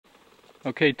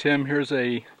Okay, Tim, here's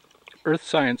a earth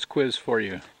science quiz for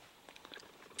you.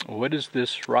 What is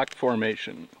this rock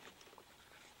formation?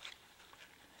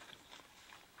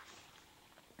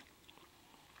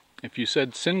 If you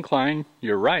said syncline,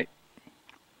 you're right.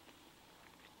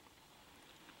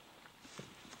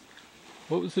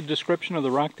 What was the description of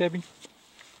the rock, Debbie?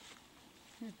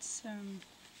 It's I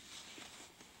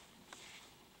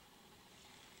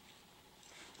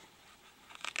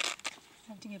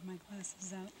have to get my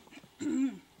glasses out.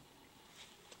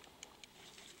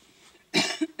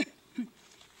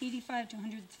 85 to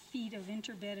 100 feet of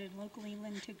interbedded, locally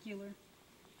lenticular,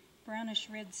 brownish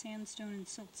red sandstone and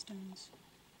siltstones.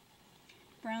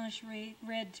 Brownish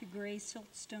red to gray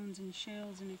siltstones and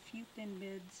shales, and a few thin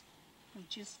beds of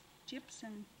just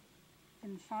gypsum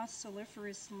and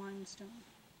fossiliferous limestone.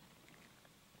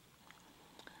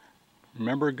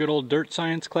 Remember a good old dirt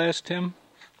science class, Tim?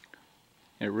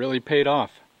 It really paid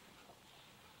off.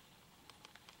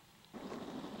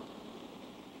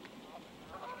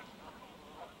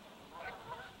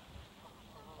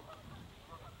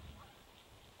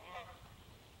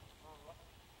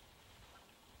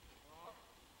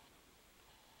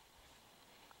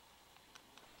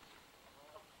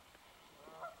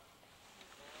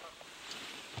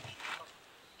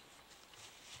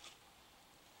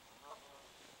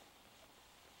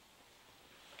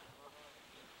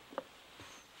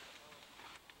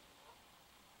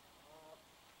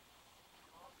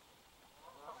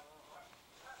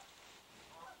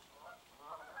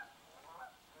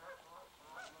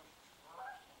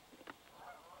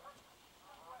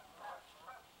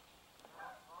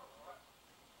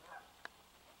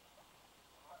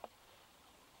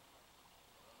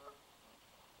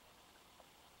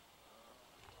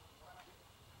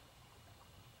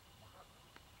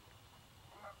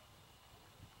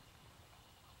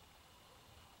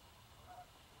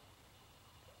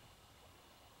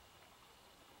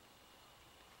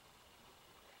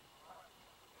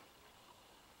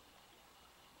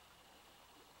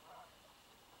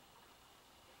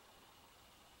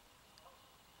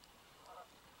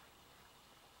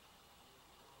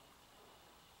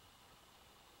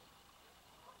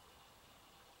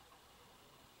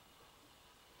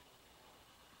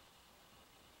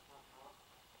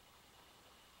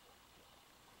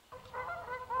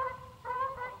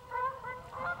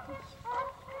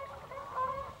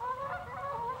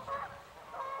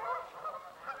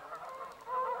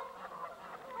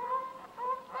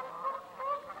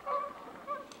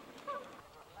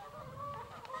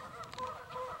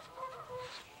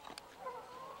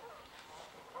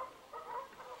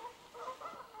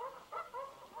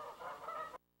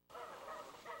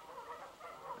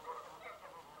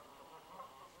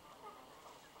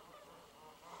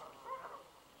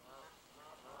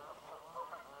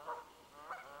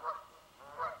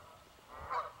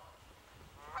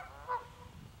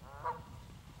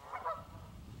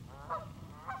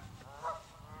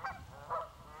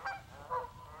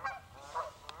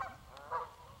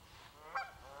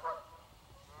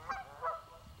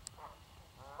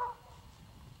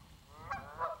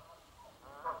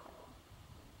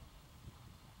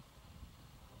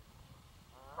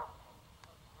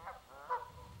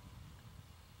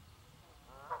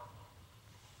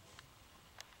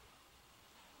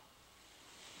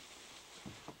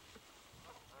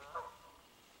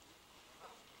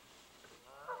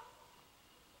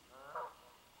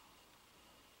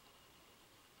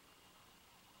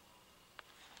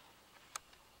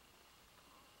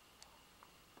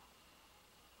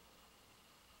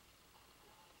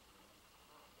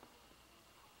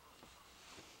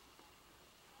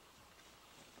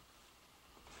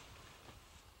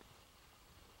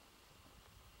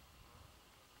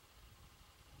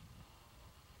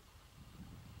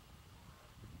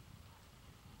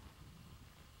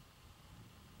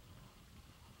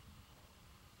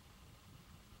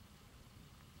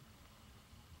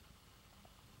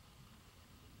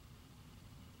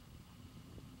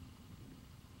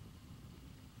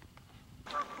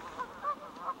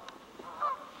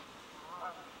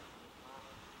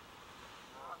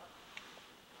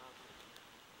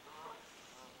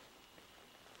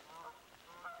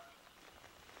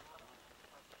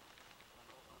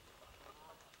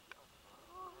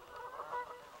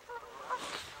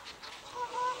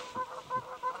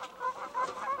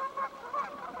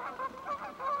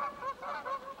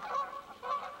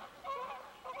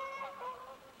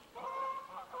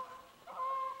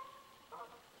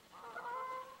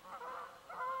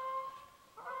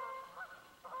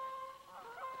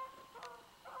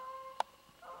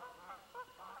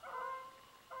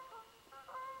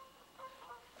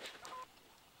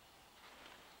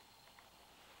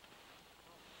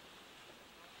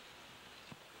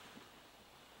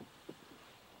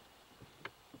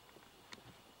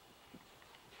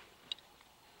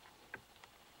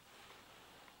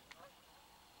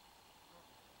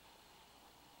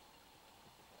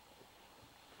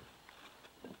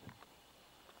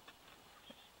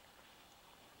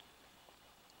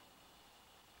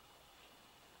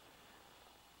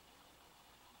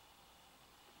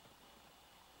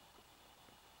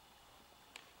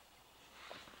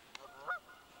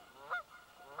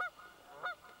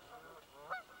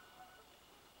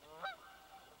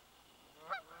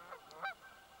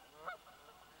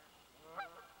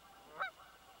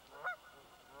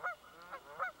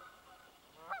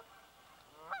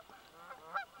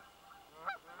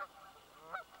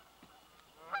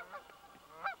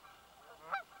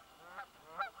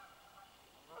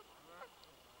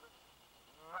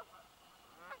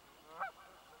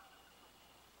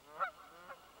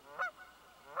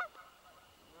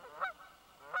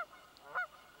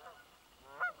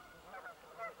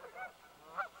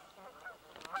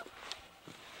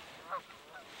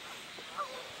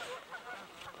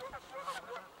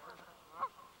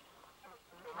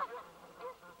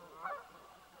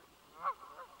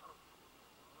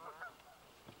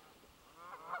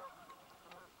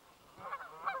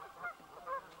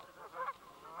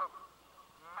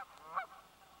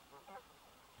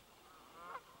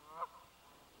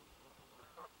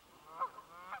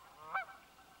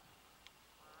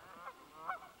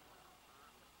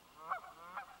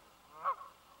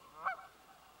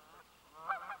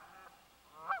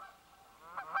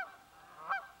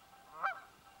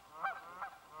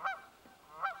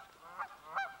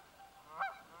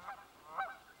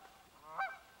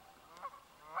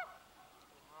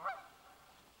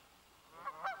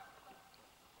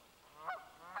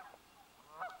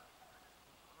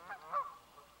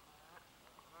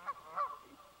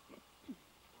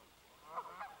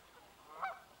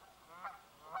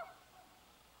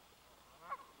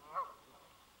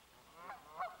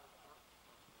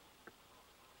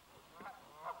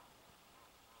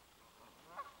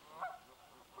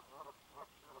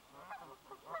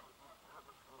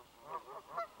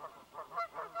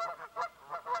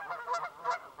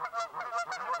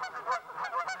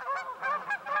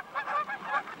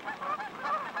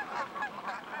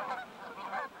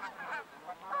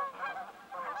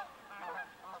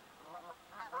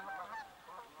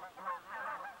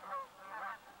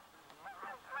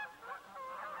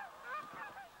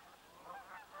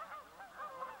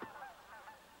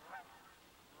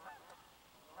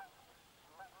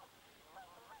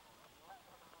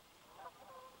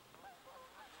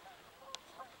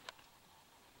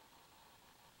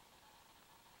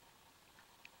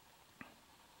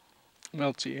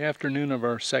 Well, it's the afternoon of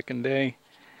our second day,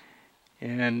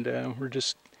 and we're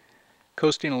just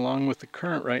coasting along with the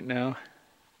current right now,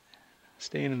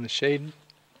 staying in the shade.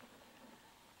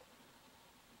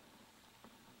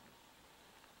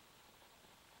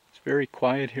 It's very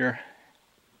quiet here.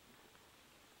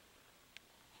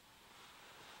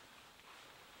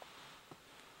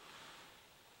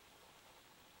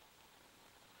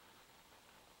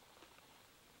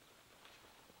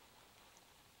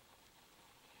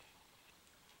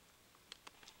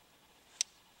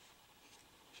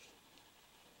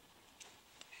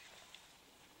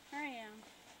 Here I am.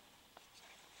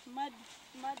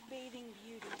 Mud bathing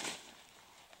beauty.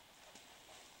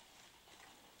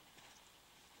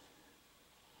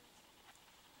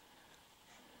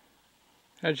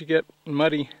 How'd you get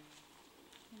muddy?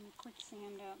 And the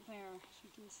quicksand out there, as you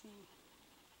can see.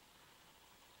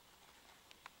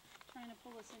 Trying to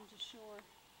pull us into shore.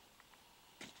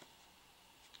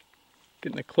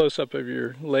 Getting a close-up of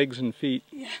your legs and feet.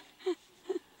 Yeah.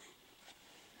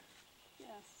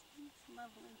 Yes, it's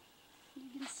lovely.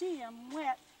 You can see I'm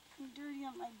wet and dirty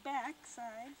on my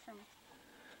backside from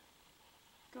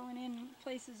going in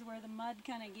places where the mud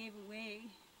kind of gave away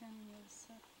and was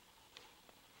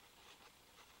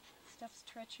stuff's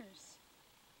treacherous.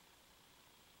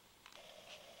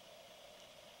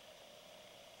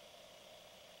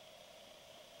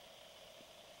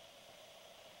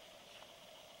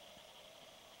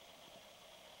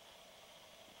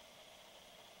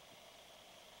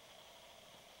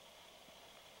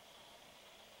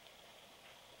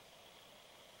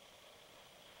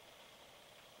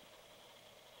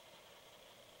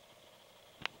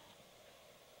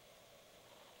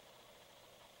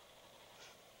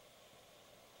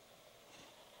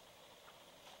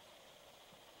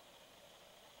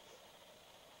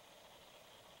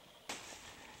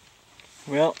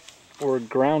 Well, we're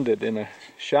grounded in a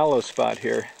shallow spot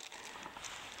here.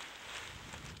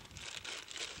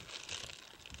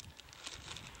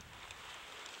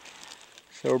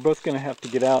 So we're both going to have to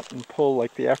get out and pull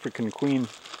like the African queen.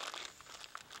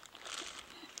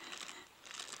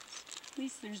 At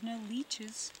least there's no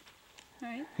leeches,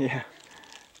 right? Yeah.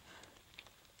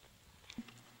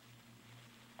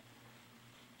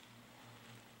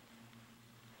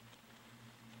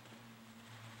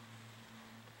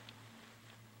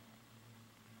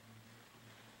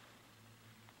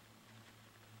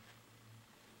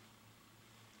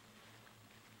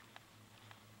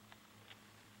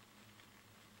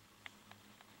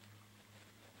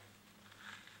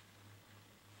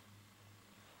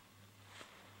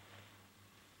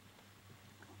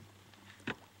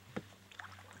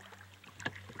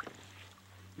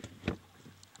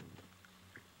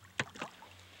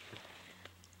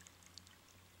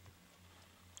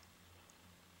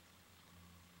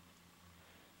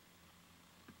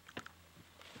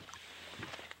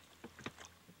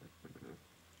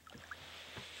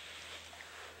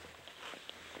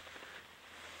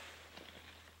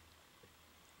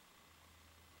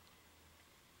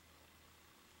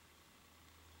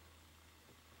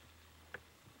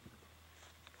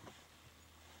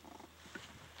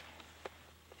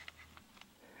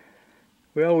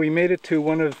 Well, we made it to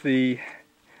one of the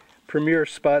premier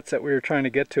spots that we were trying to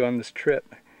get to on this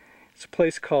trip. It's a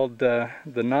place called the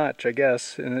Notch, I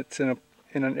guess, and it's in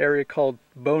an area called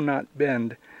Bowknot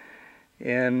Bend.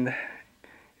 And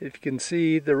if you can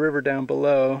see the river down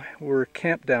below, we're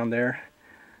camped down there,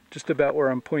 just about where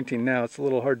I'm pointing now. It's a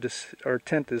little hard to see, our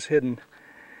tent is hidden.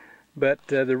 But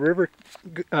the river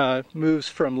moves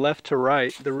from left to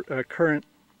right, the current,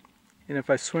 and if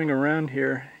I swing around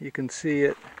here, you can see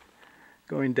it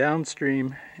going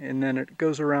downstream, and then it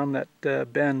goes around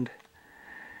that bend.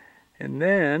 And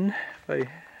then, if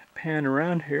I pan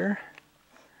around here,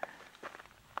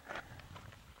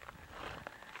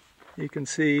 you can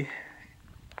see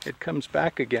it comes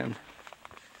back again.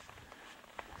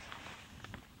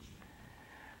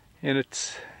 And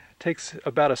it takes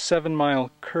about a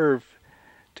 7-mile curve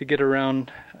to get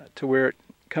around to where it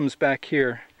comes back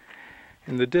here.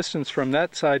 And the distance from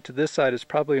that side to this side is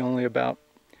probably only about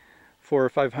 400 or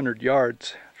 500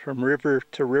 yards from river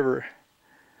to river,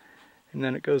 and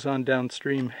then it goes on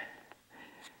downstream.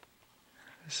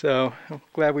 So I'm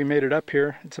glad we made it up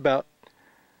here. It's about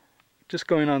just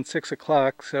going on 6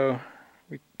 o'clock, so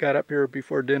we got up here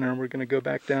before dinner, and we're going to go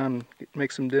back down and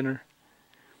make some dinner.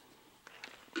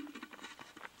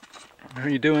 How are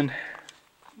you doing?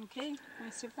 Okay, I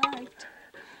survived.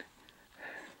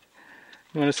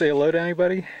 You want to say hello to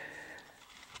anybody?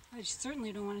 I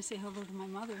certainly don't want to say hello to my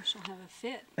mother. She'll have a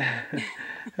fit.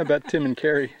 How about Tim and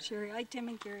Carrie? Sure, hi Tim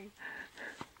and Carrie.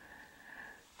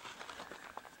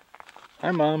 Hi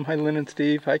Mom, hi Lynn and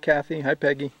Steve, hi Kathy, hi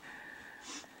Peggy.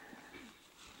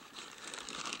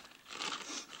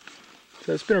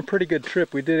 So it's been a pretty good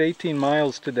trip. We did 18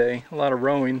 miles today, a lot of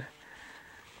rowing.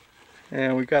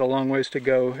 And we've got a long ways to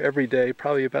go every day,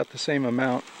 probably about the same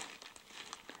amount.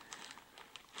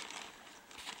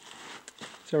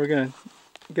 So we're going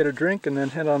to get a drink and then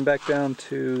head on back down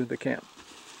to the camp.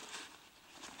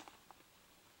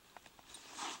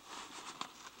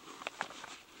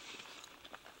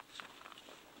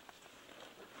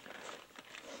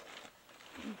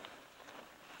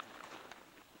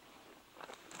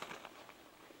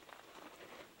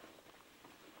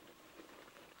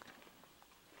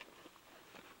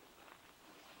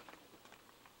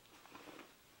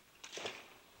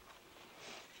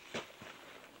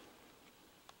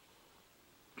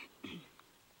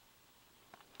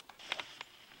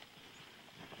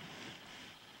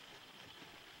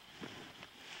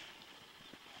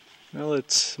 Well,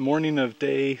 it's morning of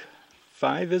day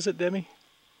 5, is it, Debbie?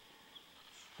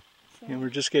 And we're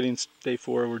just getting, day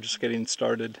 4, we're just getting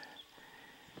started.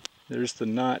 There's the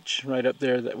notch right up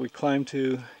there that we climbed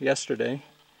to yesterday.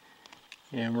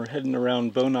 And we're heading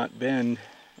around Bowknot Bend.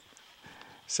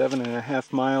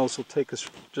 7.5 miles will take us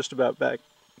just about back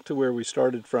to where we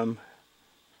started from.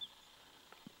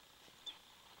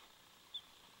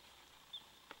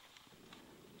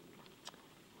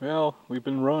 Well, we've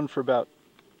been rowing for about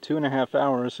 2.5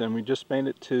 hours and we just made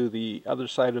it to the other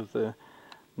side of the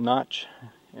notch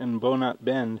in Bowknot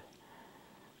Bend.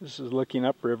 This is looking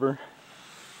upriver.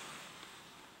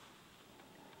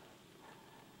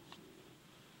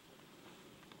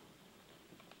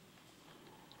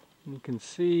 You can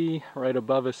see right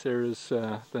above us there is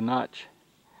the notch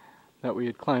that we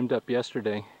had climbed up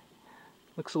yesterday.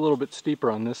 Looks a little bit steeper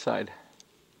on this side.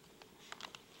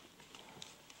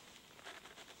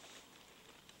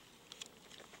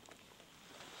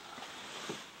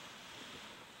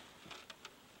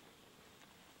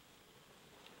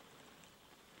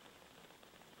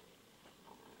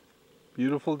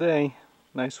 Beautiful day,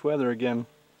 nice weather again.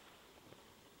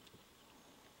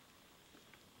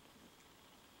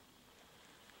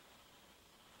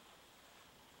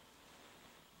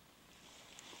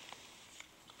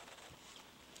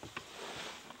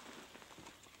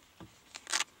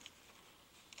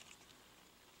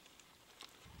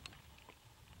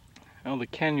 Well, the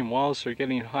canyon walls are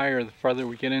getting higher the farther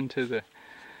we get into the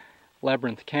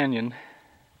Labyrinth Canyon.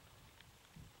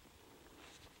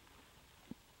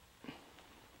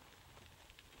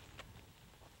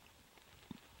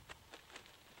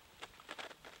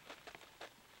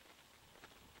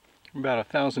 About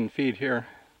 1,000 feet here.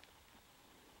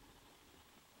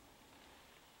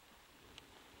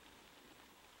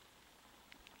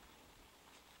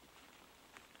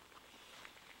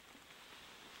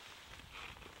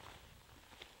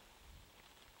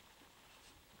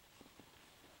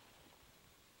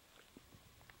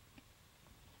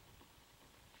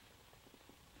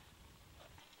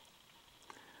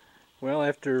 Well,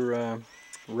 after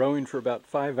rowing for about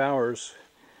 5 hours,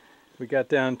 we got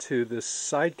down to this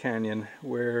side canyon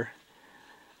where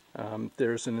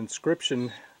there's an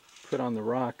inscription put on the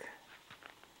rock.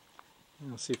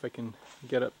 I'll see if I can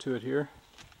get up to it here.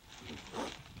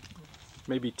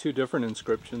 Maybe 2 different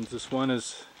inscriptions. This one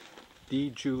is D.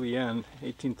 Julien,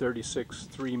 1836,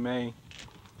 3 May.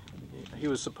 He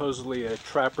was supposedly a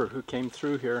trapper who came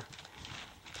through here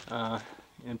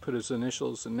and put his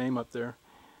initials and name up there.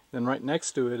 Then right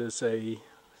next to it is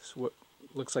what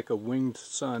looks like a winged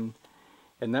sun,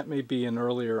 and that may be an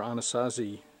earlier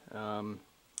Anasazi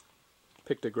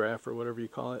pictograph or whatever you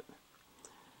call it.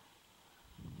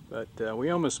 But we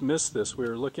almost missed this. We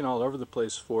were looking all over the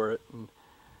place for it and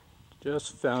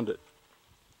just found it.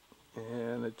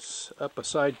 And it's up a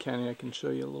side canyon. I can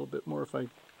show you a little bit more if I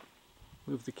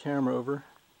move the camera over.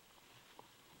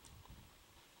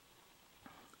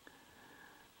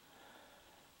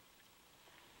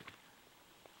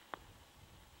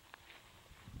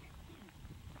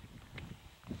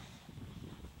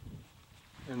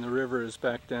 And the river is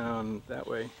back down that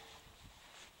way.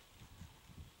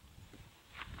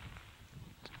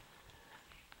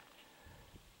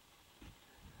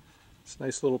 It's a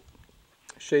nice little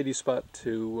shady spot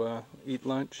to eat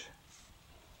lunch.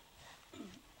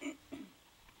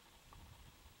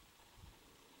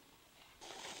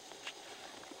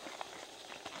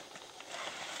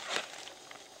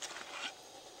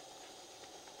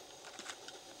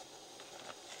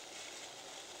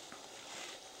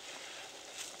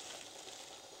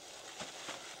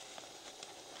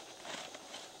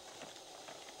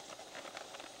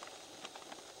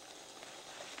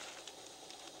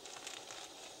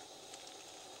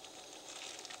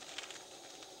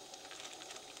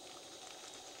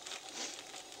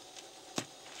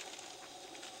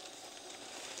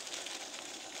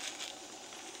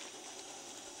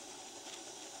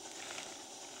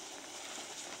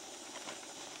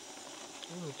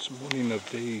 Well, it's morning of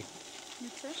day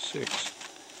 6.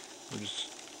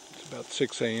 It's about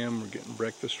 6 a.m. We're getting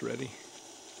breakfast ready.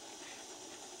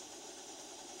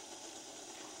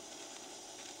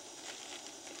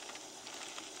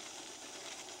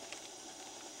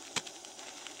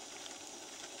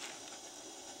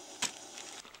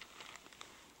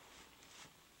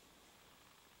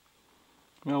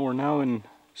 Well, we're now in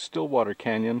Stillwater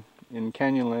Canyon in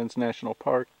Canyonlands National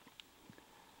Park.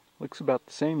 Looks about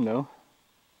the same though.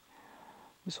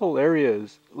 This whole area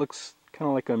looks kind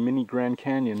of like a mini Grand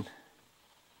Canyon.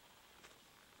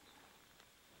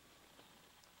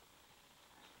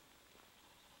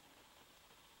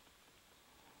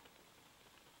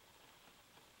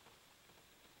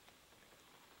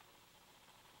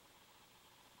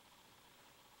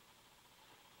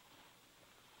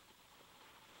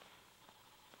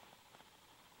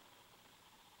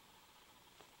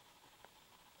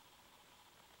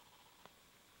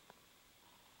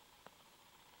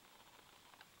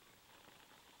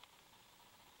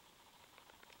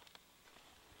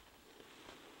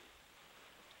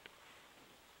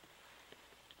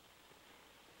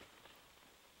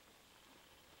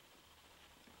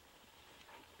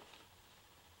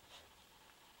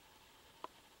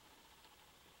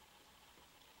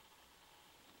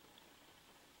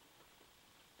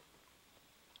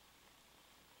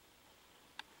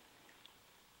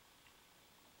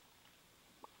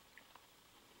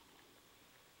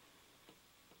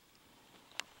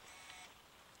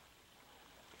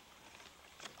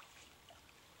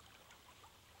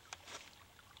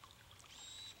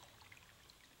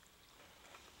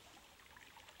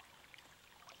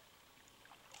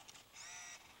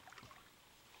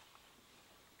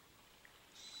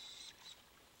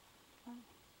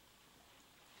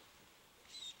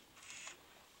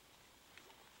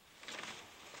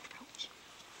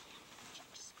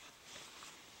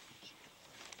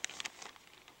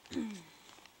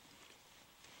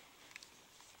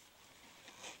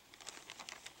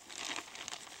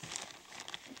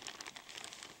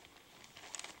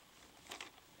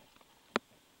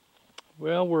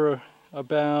 Well, we're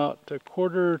about a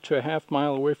quarter to a half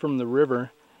mile away from the river,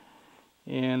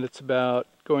 and it's about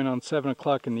going on 7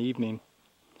 o'clock in the evening.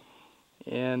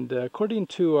 And according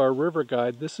to our river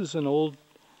guide, this is an old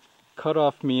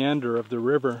cut-off meander of the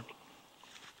river.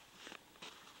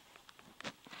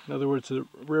 In other words, the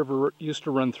river used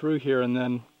to run through here and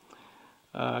then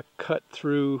cut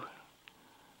through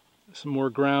some more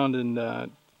ground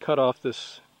and cut off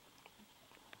this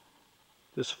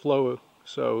flow.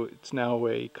 So it's now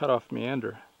a cut-off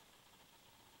meander.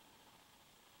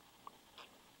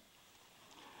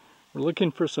 We're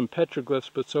looking for some petroglyphs,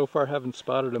 but so far haven't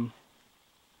spotted them.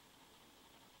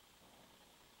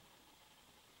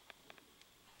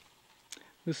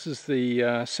 This is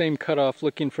the same cutoff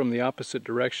looking from the opposite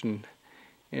direction,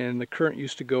 and the current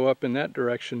used to go up in that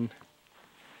direction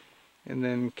and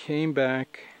then came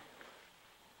back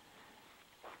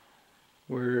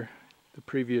where the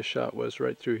previous shot was,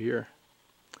 right through here.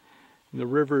 And the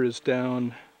river is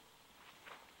down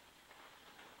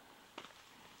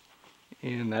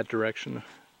in that direction,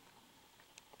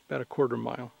 about a quarter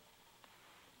mile.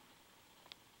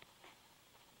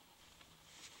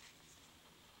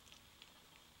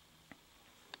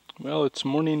 Well, it's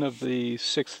morning of the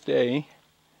 6th day.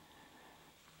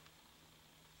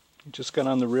 Just got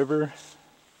on the river,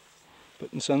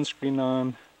 putting sunscreen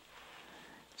on.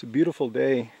 It's a beautiful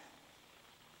day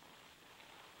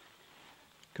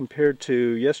compared to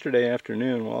yesterday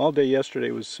afternoon. Well, all day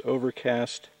yesterday was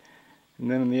overcast,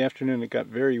 and then in the afternoon it got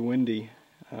very windy.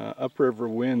 Upriver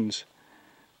winds,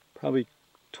 probably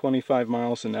 25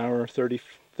 miles an hour, 30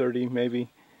 maybe,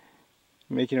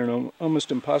 making it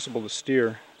almost impossible to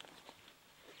steer.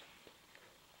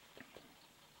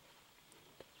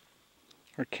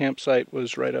 Our campsite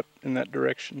was right up in that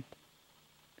direction.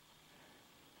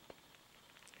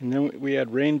 And then we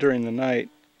had rain during the night,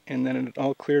 and then it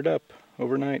all cleared up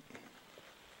overnight.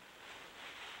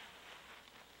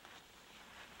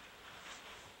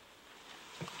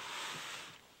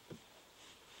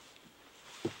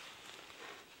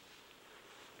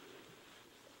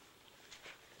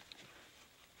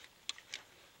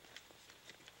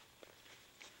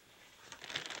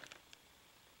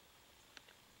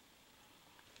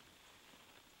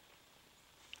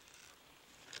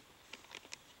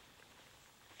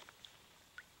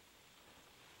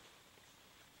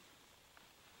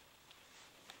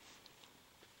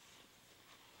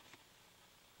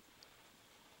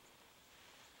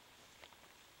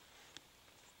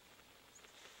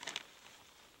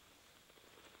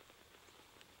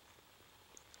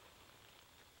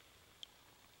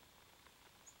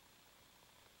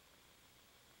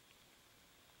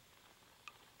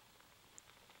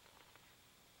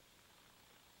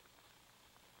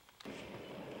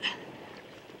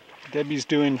 Debbie's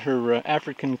doing her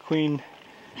African Queen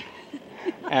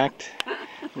act.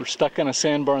 We're stuck on a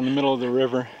sandbar in the middle of the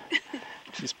river.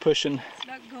 She's pushing. It's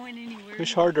not going anywhere.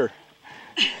 Push harder.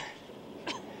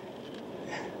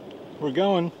 We're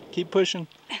going. Keep pushing.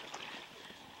 I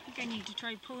think I need to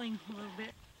try pulling a little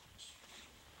bit.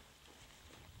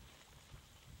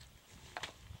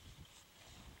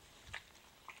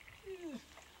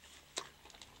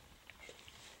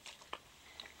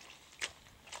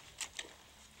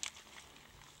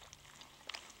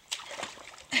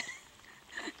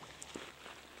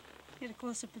 Get a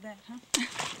close up of that, huh?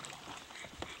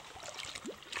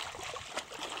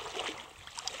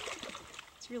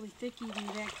 It's really thick even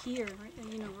back here,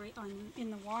 right, you know, right on in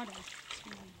the water. It's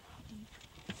really deep.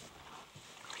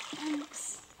 And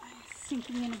it's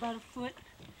sinking in about a foot.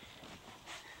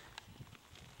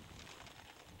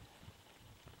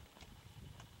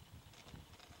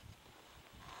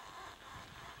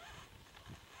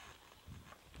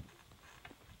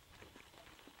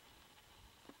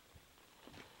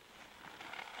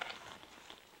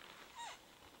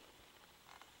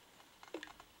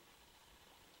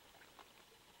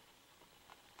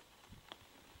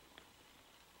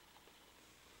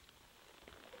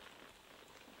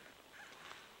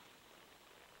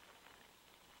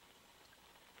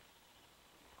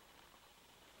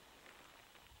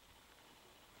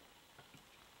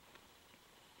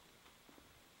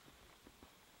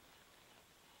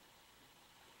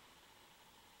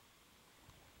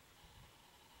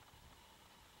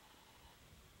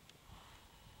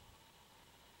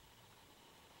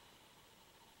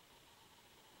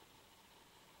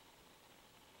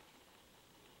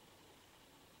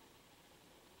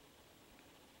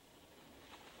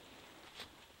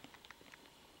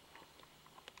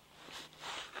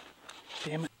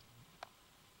 Damn it.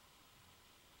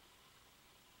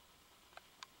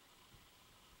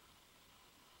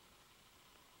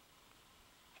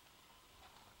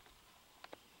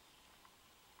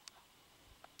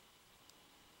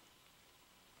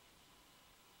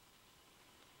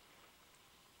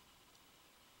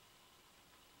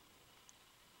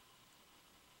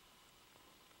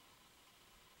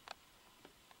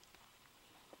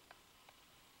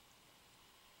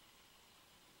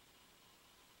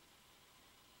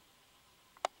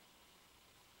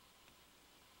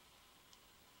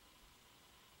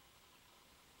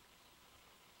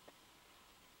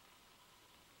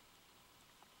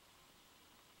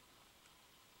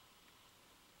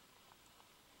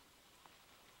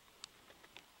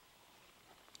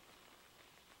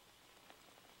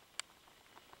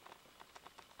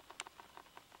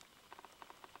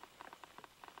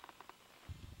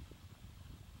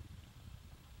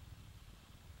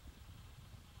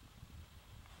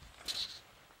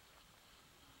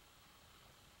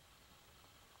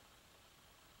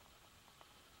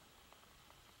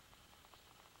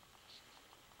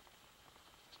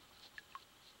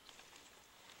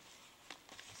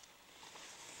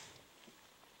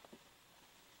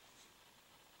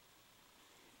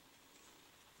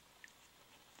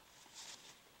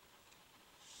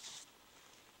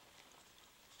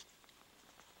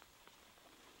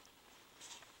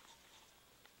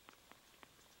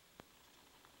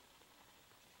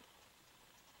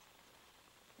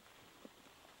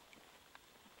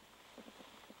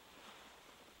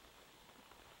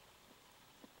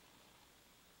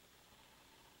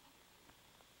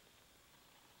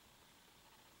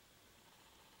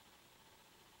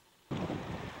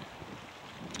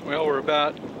 Well, we're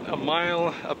about a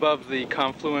mile above the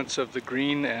confluence of the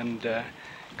Green and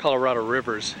Colorado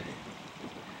rivers.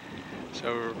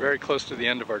 So we're very close to the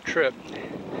end of our trip.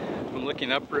 I'm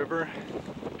looking upriver.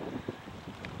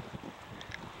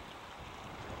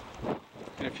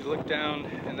 And if you look down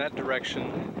in that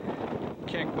direction, you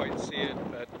can't quite see it,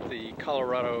 but the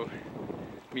Colorado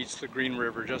meets the Green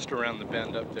River just around the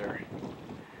bend up there.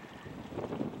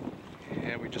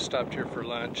 And we just stopped here for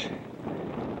lunch.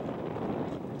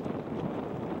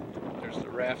 There's the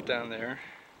raft down there.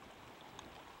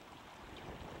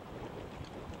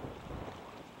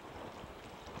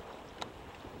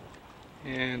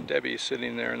 And Debbie's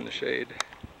sitting there in the shade.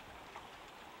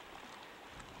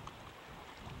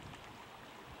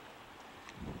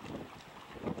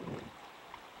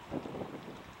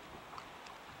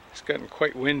 It's gotten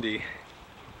quite windy,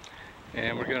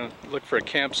 and we're going to look for a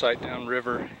campsite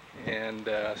downriver and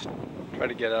try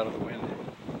to get out of the wind.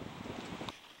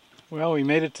 Well, we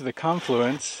made it to the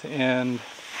confluence, and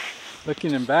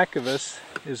looking in back of us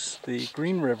is the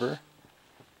Green River,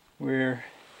 where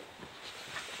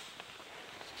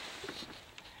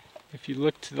if you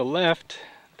look to the left,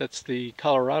 that's the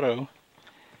Colorado,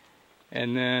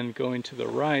 and then going to the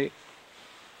right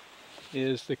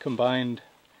is the combined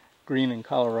Green and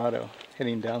Colorado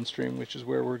heading downstream, which is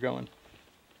where we're going.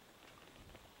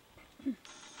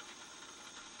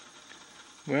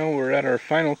 Well, we're at our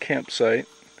final campsite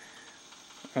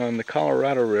on the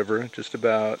Colorado River, just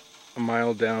about a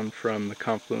mile down from the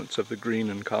confluence of the Green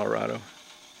and Colorado.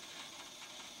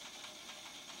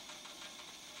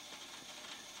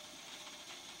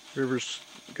 River's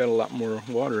got a lot more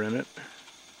water in it.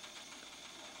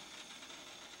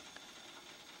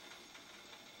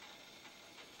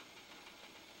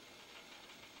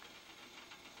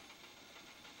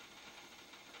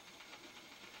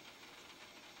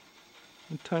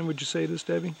 What time would you say it is,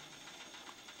 Debbie?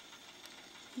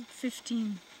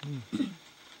 8:15.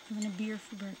 Having a beer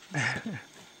for breakfast.